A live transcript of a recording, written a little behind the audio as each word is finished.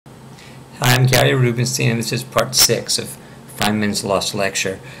Hi, I'm Gary Rubinstein, and this is part 6 of Feynman's Lost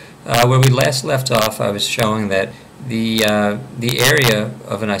Lecture. Where we last left off, I was showing that the area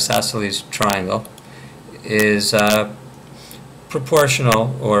of an isosceles triangle is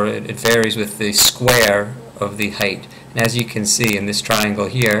proportional, or it varies with the square of the height. And as you can see in this triangle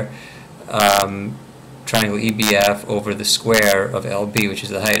here, triangle EBF over the square of LB, which is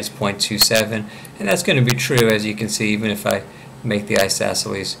the height, is 0.27, and that's going to be true, as you can see, even if I make the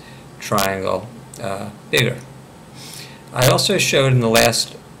isosceles triangle bigger. I also showed in the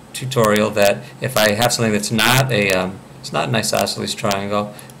last tutorial that if I have something that's not a it's not an isosceles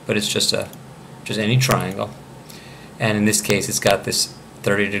triangle, but it's just any triangle, and in this case it's got this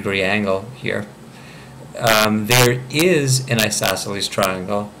 30-degree angle here, there is an isosceles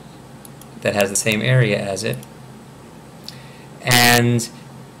triangle that has the same area as it, and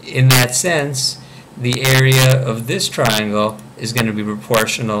in that sense the area of this triangle is going to be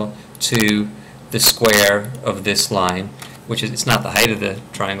proportional to the square of this line, which is, it's not the height of the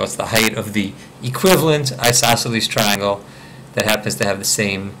triangle, it's the height of the equivalent isosceles triangle that happens to have the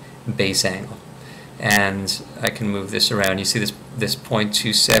same base angle. And I can move this around. You see this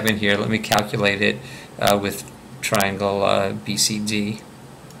 0.27 here. Let me calculate it with triangle BCD.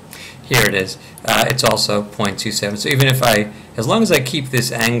 Here it is. It's also 0.27. So even if as long as I keep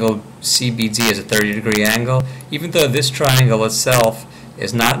this angle CBD as a 30-degree angle, even though this triangle itself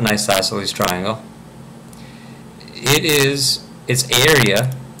is not an isosceles triangle, its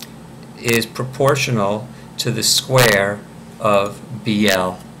area is proportional to the square of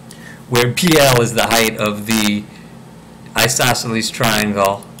BL, where BL is the height of the isosceles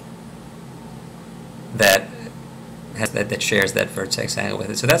triangle that shares that vertex angle with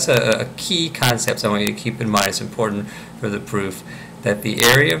it. So that's a key concept I want you to keep in mind. It's important for the proof that the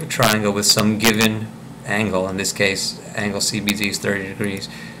area of a triangle with some given angle, in this case angle CBD is 30 degrees,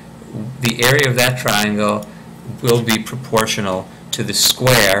 the area of that triangle will be proportional to the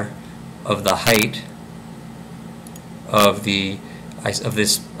square of the height of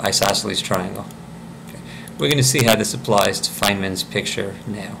this isosceles triangle. Okay. We're going to see how this applies to Feynman's picture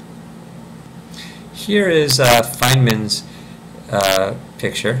now. Here is Feynman's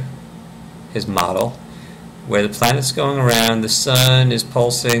picture, his model, where the planet's going around, the sun is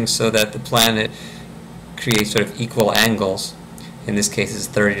pulsing so that the planet creates sort of equal angles. In this case, it's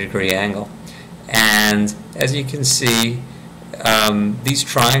a 30-degree angle. And as you can see, these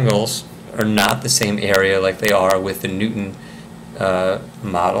triangles are not the same area like they are with the Newton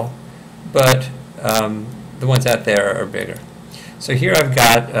model, but the ones out there are bigger. So here I've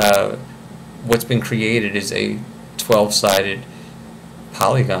got what's been created is a 12-sided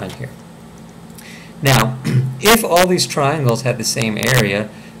polygon here. Now, if all these triangles had the same area,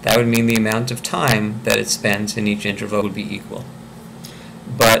 that would mean the amount of time that it spends in each interval would be equal.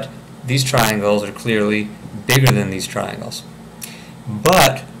 But these triangles are clearly bigger than these triangles.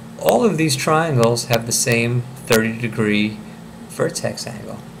 But all of these triangles have the same 30-degree vertex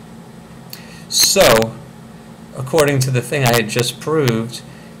angle. So, according to the thing I had just proved,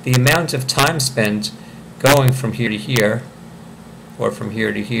 the amount of time spent going from here to here, or from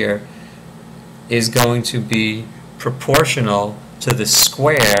here to here, is going to be proportional to the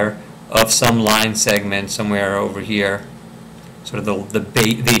square of some line segment somewhere over here, sort of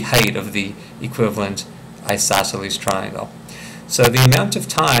the height of the equivalent isosceles triangle. So the amount of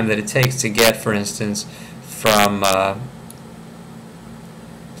time that it takes to get, for instance, from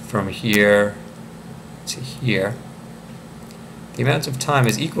here to here, the amount of time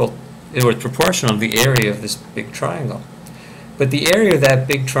is equal, or proportional to the area of this big triangle. But the area of that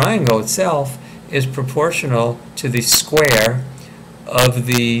big triangle itself is proportional to the square of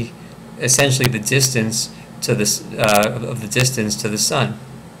essentially the distance to the sun.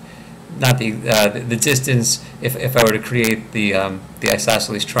 Not the distance if I were to create the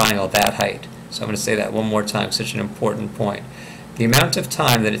isosceles triangle at that height. So I'm going to say that one more time, such an important point. The amount of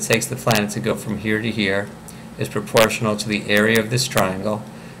time that it takes the planet to go from here to here is proportional to the area of this triangle,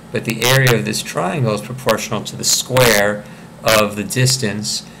 but the area of this triangle is proportional to the square of the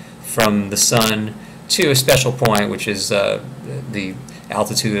distance from the sun to a special point, which is the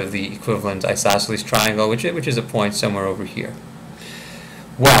altitude of the equivalent isosceles triangle, which is a point somewhere over here.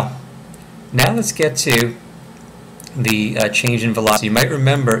 Well, now let's get to the change in velocity. You might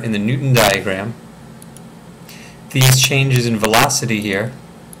remember in the Newton diagram, these changes in velocity here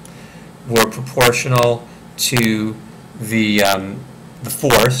were proportional to the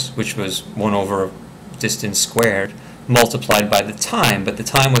force, which was 1 over distance squared, multiplied by the time, but the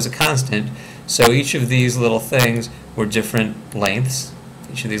time was a constant, so each of these little things were different lengths.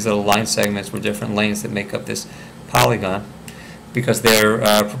 Each of these little line segments were different lengths that make up this polygon. because they're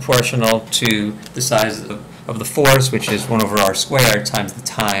proportional to the size of the force, which is 1 over r squared, times the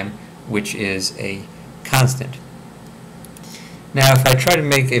time, which is a constant. Now, if I try to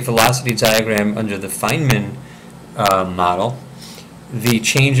make a velocity diagram under the Feynman model, the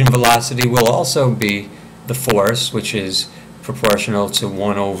change in velocity will also be the force, which is proportional to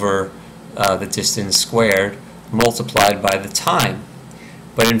 1 over the distance squared multiplied by the time.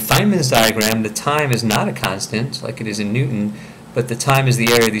 But in Feynman's diagram, the time is not a constant, like it is in Newton, but the time is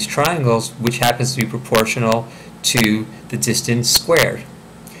the area of these triangles, which happens to be proportional to the distance squared.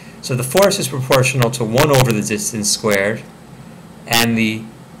 So the force is proportional to 1 over the distance squared, and the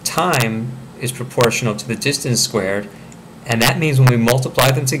time is proportional to the distance squared, and that means when we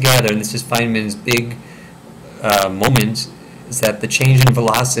multiply them together, and this is Feynman's big moment, is that the change in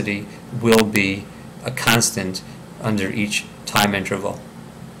velocity will be a constant under each time interval.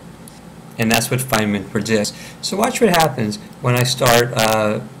 And that's what Feynman predicts. So watch what happens when I start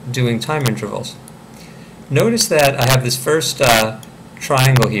doing time intervals. Notice that I have this first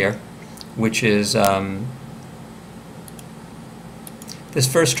triangle here, which is this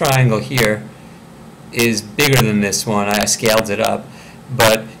first triangle here is bigger than this one. I scaled it up,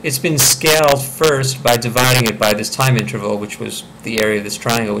 but it's been scaled first by dividing it by this time interval, which was the area of this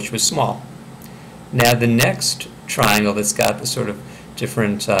triangle, which was small. Now the next triangle that's got the sort of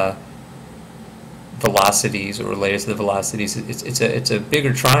different velocities, or related to the velocities, it's a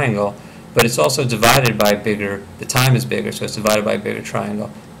bigger triangle, but it's also divided by bigger, the time is bigger, so it's divided by a bigger triangle,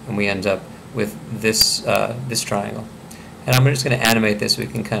 and we end up with this, this triangle. And I'm just going to animate this so we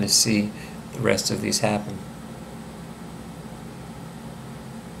can kind of see the rest of these happen.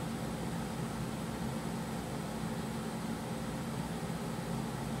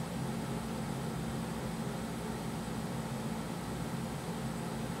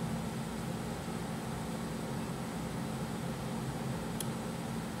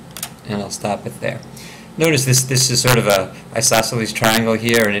 And I'll stop it there. Notice this is sort of a isosceles triangle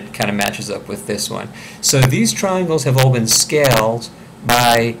here, and it kind of matches up with this one. So these triangles have all been scaled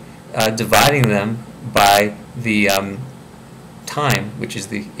by dividing them by the time, which is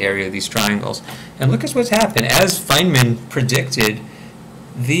the area of these triangles. And look at what's happened. As Feynman predicted,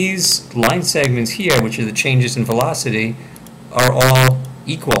 these line segments here, which are the changes in velocity, are all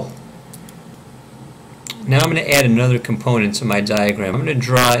equal. Now I'm going to add another component to my diagram. I'm going to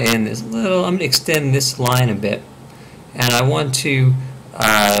draw in this little, I'm going to extend this line a bit. And I want to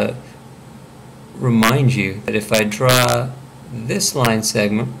remind you that if I draw this line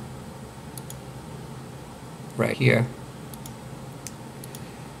segment right here,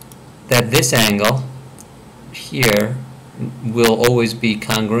 that this angle here will always be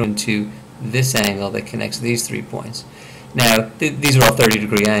congruent to this angle that connects these 3 points. Now, these are all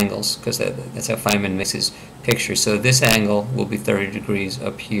 30-degree angles, because that's how Feynman makes his picture. So this angle will be 30 degrees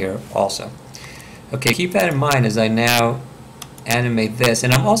up here also. Okay, keep that in mind as I now animate this.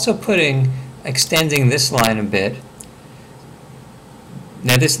 And I'm also extending this line a bit.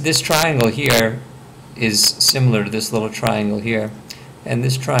 Now this triangle here is similar to this little triangle here. And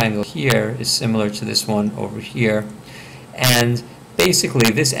this triangle here is similar to this one over here. And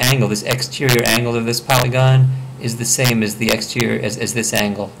basically this angle, this exterior angle of this polygon, is the same as the exterior, as this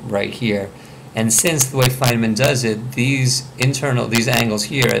angle right here. And since the way Feynman does it, these angles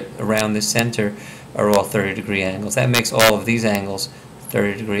here around the center are all 30-degree angles. That makes all of these angles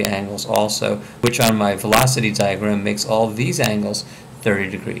 30-degree angles also, which on my velocity diagram makes all of these angles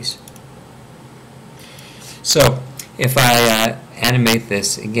 30 degrees. So if I animate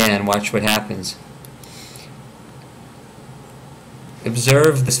this again, watch what happens.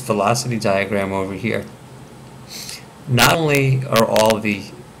 Observe this velocity diagram over here. Not only are all the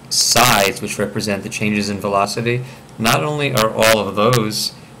sides, which represent the changes in velocity, not only are all of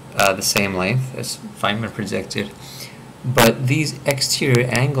those the same length as Feynman predicted, but these exterior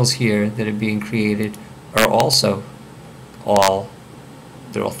angles here that are being created are also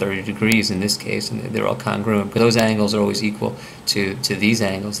they're all 30 degrees in this case, and they're all congruent, but those angles are always equal to these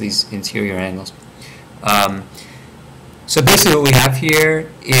angles, these interior angles. So basically what we have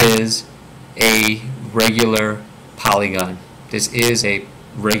here is a regular polygon. This is a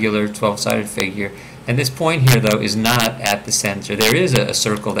regular 12-sided figure, and this point here though is not at the center. There is a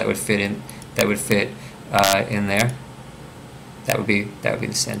circle that would fit in there. That would be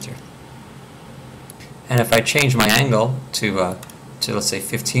the center. And if I change my angle to let's say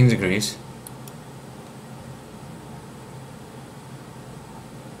 15 degrees,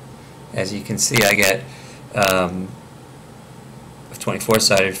 as you can see, I get a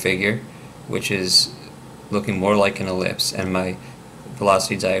 24-sided figure, which is looking more like an ellipse, and my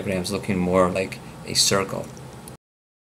velocity diagram is looking more like a circle.